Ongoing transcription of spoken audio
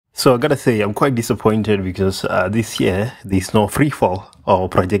So I gotta say, I'm quite disappointed because this year there's no free fall or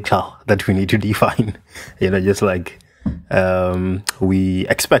projectile that we need to define. Just like we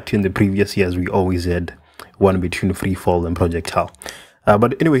expect in the previous years, we always had one between free fall and projectile.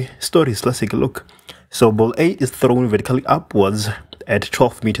 But anyway, stories, let's take a look. So ball A is thrown vertically upwards at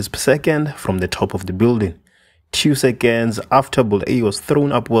 12 meters per second from the top of the building. 2 seconds after ball A was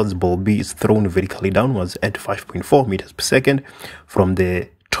thrown upwards, ball B is thrown vertically downwards at 5.4 meters per second from the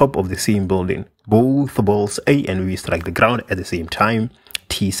top of the same building. Both balls A and B strike the ground at the same time,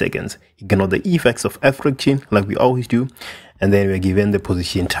 t seconds. Ignore the effects of F friction like we always do, and then we're given the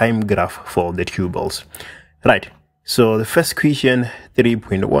position time graph for the two balls. Right, so the first question,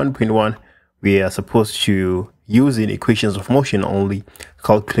 3.1.1, we are supposed to, using equations of motion only,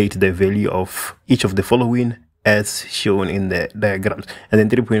 calculate the value of each of the following as shown in the diagrams. And then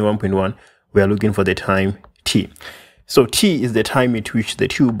 3.1.1, we are looking for the time t. So t is the time at which the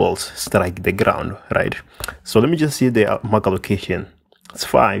two balls strike the ground, right? So let me just see the mark allocation. It's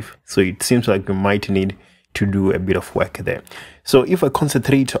 5, so it seems like we might need to do a bit of work there. So if I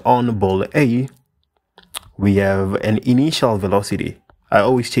concentrate on ball A, we have an initial velocity. I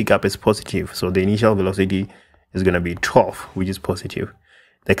always take up as positive, so the initial velocity is going to be 12, which is positive.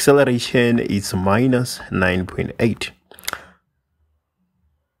 The acceleration is minus 9.8.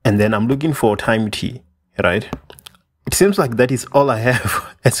 And then I'm looking for time t, right? It seems like that is all I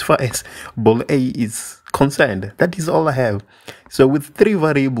have as far as ball A is concerned. That is all I have. So with two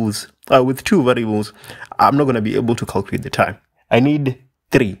variables, I'm not going to be able to calculate the time. I need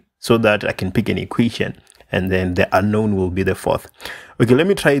 3 so that I can pick an equation, and then the unknown will be the fourth. Okay, let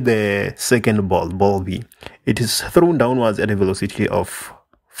me try the second ball B. It is thrown downwards at a velocity of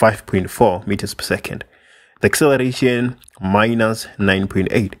 5.4 meters per second. The acceleration minus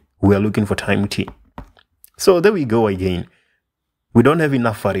 9.8. We are looking for time t. So there we go again. We don't have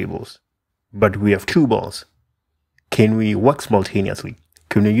enough variables, but we have two balls. Can we work simultaneously?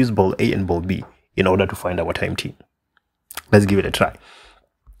 Can we use ball A and ball B in order to find our time t? Let's give it a try.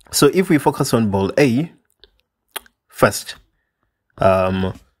 So if we focus on ball A first,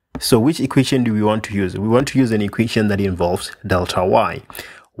 so which equation do we want to use? We want to use an equation that involves delta y.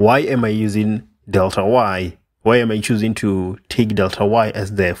 Why am I using delta y? Why am I choosing to take delta y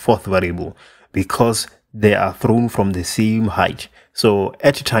as the fourth variable? Because they are thrown from the same height. So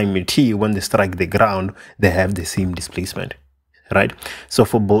at time t, when they strike the ground, they have the same displacement, right? So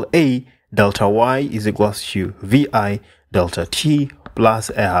for ball A, delta y is equals to vi delta t plus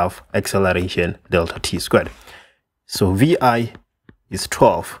a half acceleration delta t squared. So vi is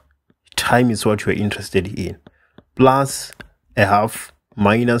 12, time is what we're interested in, plus a half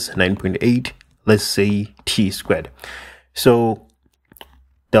minus 9.8, let's say t squared. So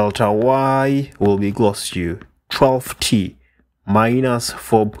delta y will be equals to 12t minus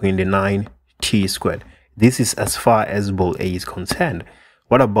 4.9 t squared. This is as far as ball A is concerned.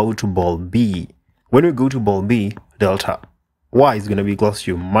 What about ball B? When we go to ball B, delta y is going to be equals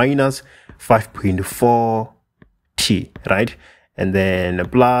to minus 5.4 t, right? And then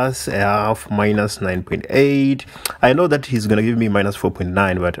plus a half minus 9.8. I know that he's going to give me minus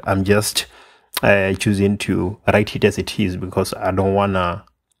 4.9, but I'm just choosing to write it as it is because I don't want to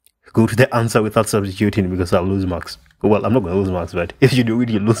go to the answer without substituting because I'll lose marks. Well, I'm not going to lose marks, but if you do it,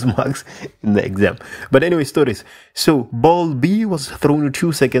 you lose marks in the exam. But anyway, stories. So ball B was thrown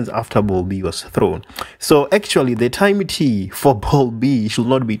 2 seconds after ball B was thrown. So actually, the time t for ball B should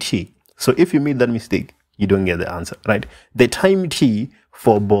not be t. So if you made that mistake, you don't get the answer, right? The time t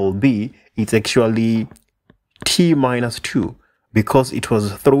for ball B is actually t minus 2 because it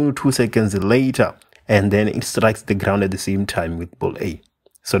was thrown 2 seconds later and then it strikes the ground at the same time with ball A.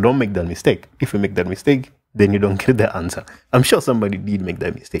 So don't make that mistake. If you make that mistake, then you don't get the answer. I'm sure somebody did make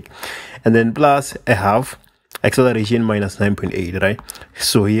that mistake. And then plus a half acceleration minus 9.8, right?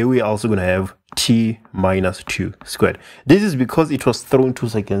 So here we are also going to have t minus 2 squared. This is because it was thrown 2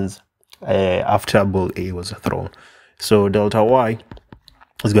 seconds after ball A was thrown. So delta y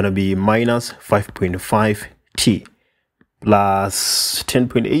is going to be minus 5.5 t plus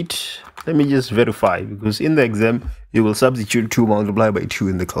 10.8. Let me just verify, because in the exam you will substitute 2 multiplied by 2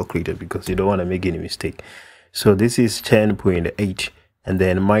 in the calculator because you don't want to make any mistake. So this is 10.8 and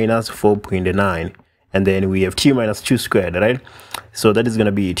then minus 4.9, and then we have t minus 2 squared, right? So that is going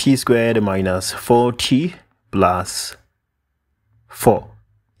to be t squared minus 4t plus 4.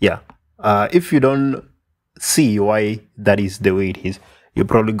 Yeah. If you don't see why that is the way it is, you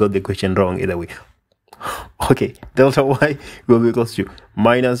probably got the question wrong either way. Okay, delta y will be equals to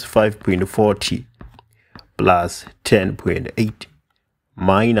minus 5.4t plus 10.8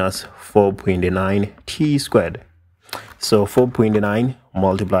 minus 4.9 t squared. So 4.9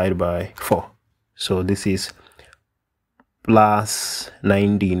 multiplied by 4. So this is plus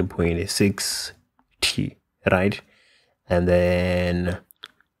 19.6 t, right? And then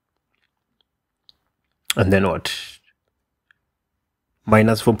what?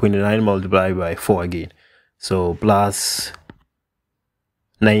 Minus 4.9 multiplied by 4 again. So plus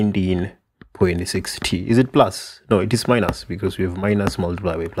 19.6 t. Is it plus? No, it is minus, because we have minus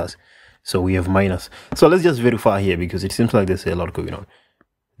multiplied by plus. So we have minus. So let's just verify here, because it seems like there's a lot going on.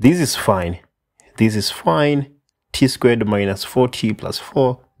 This is fine. This is fine. T squared minus 4t plus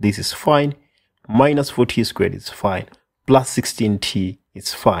 4. This is fine. Minus 4t squared is fine. Plus 16t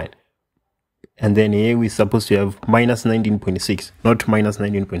is fine. And then here we're supposed to have minus 19.6, not minus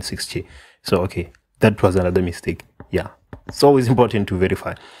 19.6t. So, okay, that was another mistake. Yeah, it's always important to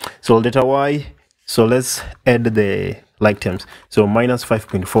verify. So, delta y, so let's add the like terms. So, minus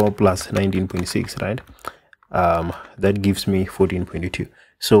 5.4 plus 19.6, right? That gives me 14.2.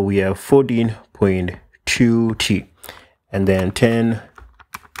 So, we have 14.2t. And then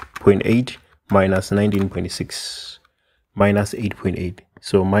 10.8 minus 19.6 minus 8.8.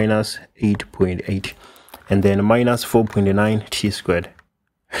 So minus 8.8, and then minus 4.9 t squared.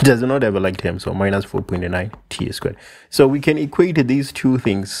 It does not have a like term, so minus 4.9 t squared. So we can equate these two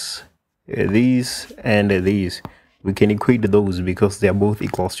things, these and these. We can equate those because they are both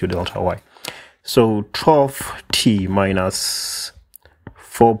equals to delta y. So 12t minus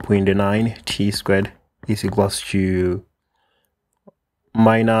 4.9 t squared is equals to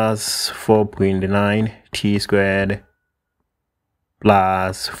minus 4.9 t squared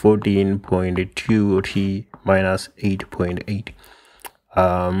plus 14.2 t minus 8.8.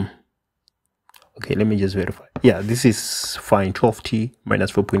 Okay, let me just verify. Yeah, this is fine. 12t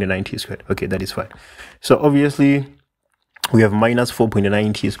minus 4.9 t squared. Okay, that is fine. So obviously we have minus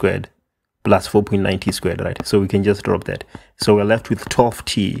 4.9 t squared plus 4.9 t squared, right? So we can just drop that. So we're left with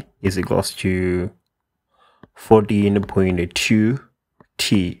 12t is equals to 14.2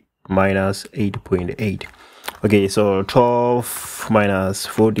 t minus 8.8. Okay, so 12 minus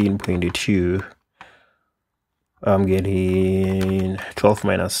 14.2, I'm getting 12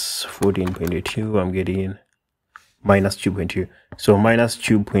 minus 14.2, I'm getting minus 2.2. So minus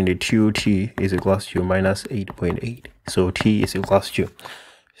 2.2 t is equals to minus 8.8. So t is equals to,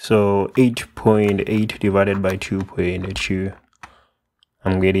 so 8.8 divided by 2.2,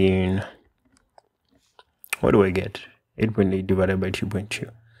 I'm getting, what do I get? 8.8 divided by 2.2,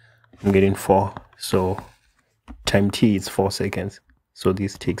 I'm getting 4. So time t is 4 seconds. So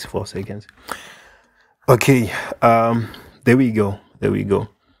this takes 4 seconds. Okay, there we go.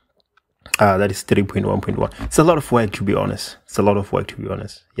 That is 3.1.1. It's a lot of work, to be honest.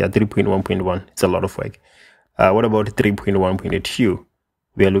 Yeah, 3.1.1, it's a lot of work. What about 3.1.2?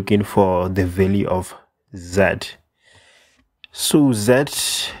 We are looking for the value of z. So z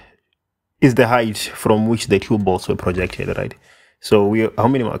is the height from which the two balls were projected, right? So we, how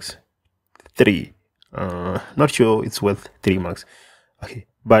many marks? 3. Not sure it's worth 3 marks. Okay,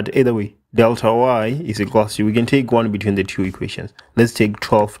 but either way, delta y is equals to, we can take one between the two equations. Let's take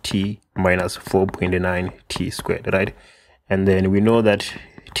 12t minus 4.9 t squared, right? And then we know that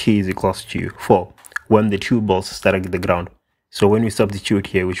t is equals to 4 when the two balls strike the ground. So when we substitute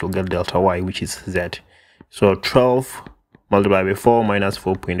here, we shall get delta y, which is z. So 12 multiplied by 4 minus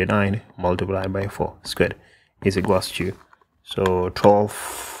 4.9 multiplied by 4 squared is equals to, so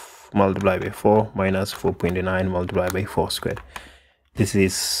 12 multiplied by 4 minus 4.9 multiplied by 4 squared. This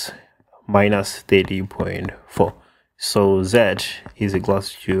is minus 30.4. So z is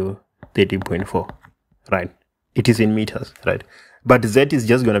equals to 30.4, right? It is in meters, right? But z is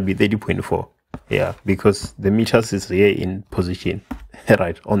just going to be 30.4. Yeah, because the meters is here in position,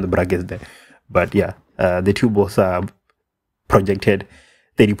 right, on the brackets there. But yeah, the two balls are projected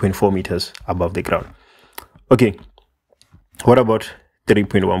 30.4 meters above the ground. Okay, what about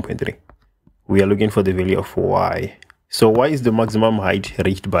 3.1.3? We are looking for the value of y. So y is the maximum height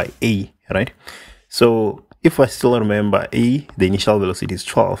reached by a, right? So if I still remember a, the initial velocity is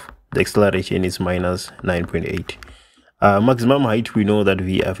 12, the acceleration is minus 9.8. Maximum height, we know that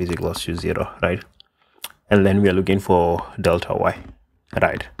vf is equals to 0, right? And then we are looking for delta y,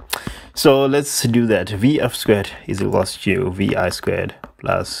 right? So let's do that. Vf squared is equals to vi squared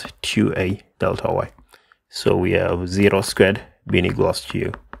plus 2a delta y. So we have 0 squared being equals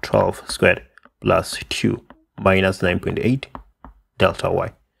to 12 squared plus 2 minus 9.8 delta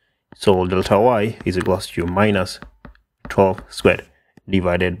y. So delta y is equals to minus 12 squared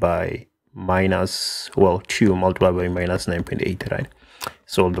divided by minus, well, 2 multiplied by minus 9.8, right?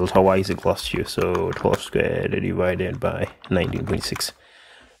 So delta y is equals to, so 12 squared divided by 19.6.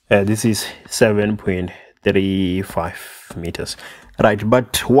 This is 7.35 meters. right?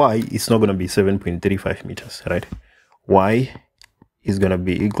 But y is not going to be 7.35 meters, right? Y is going to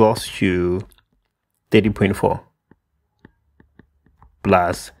be equals to 30.4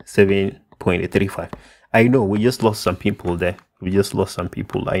 plus 7.35. I know we just lost some people there.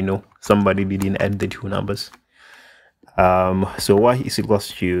 I know somebody didn't add the two numbers. So y is equals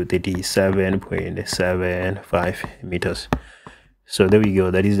to 37.75 meters. So there we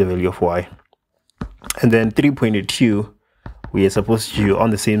go. That is the value of y. And then 3.2, we are supposed to,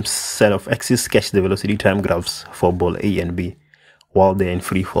 on the same set of axes, sketch the velocity time graphs for ball A and B while they're in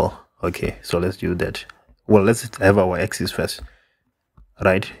free fall. Okay, so let's do that. Well, let's have our axis first,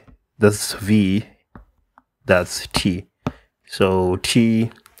 right? That's V, that's T. So T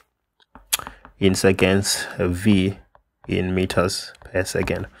in seconds, V in meters per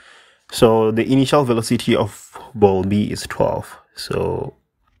second. So the initial velocity of ball B is 12. So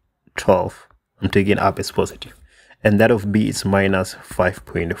 12, I'm taking up as positive. And that of B is minus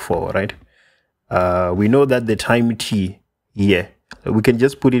 5.4, right? We know that the time T here, we can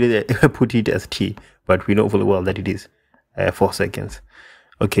just put it as T, but we know fully well that it is 4 seconds.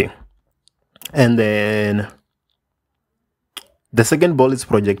 Okay. And then the second ball is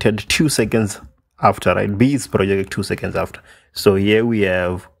projected 2 seconds after, right? B is projected 2 seconds after. So here we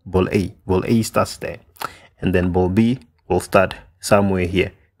have ball A. Ball A starts there. And then ball B will start somewhere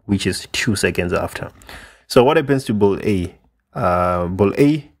here, which is 2 seconds after. So what happens to ball A? Ball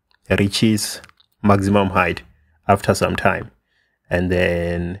A reaches maximum height after some time. And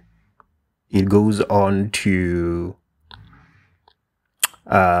then it goes on to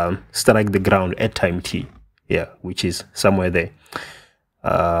strike the ground at time T. Yeah, which is somewhere there.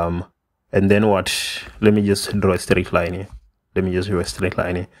 And then what? Let me just draw a straight line here.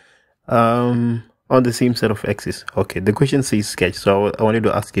 On the same set of axes. Okay, the question says sketch, so I wanted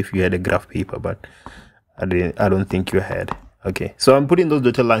to ask if you had a graph paper, but I don't think you had. Okay, so I'm putting those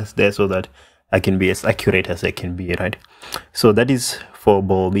dotted lines there so that I can be as accurate as I can be, right? So that is for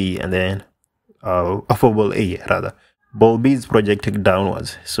ball B, and then for ball A rather. Ball B is projected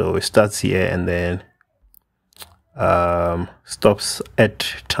downwards, so it starts here and then stops at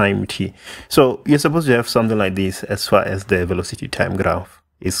time T. So you're supposed to have something like this as far as the velocity time graph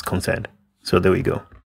is concerned. So there we go.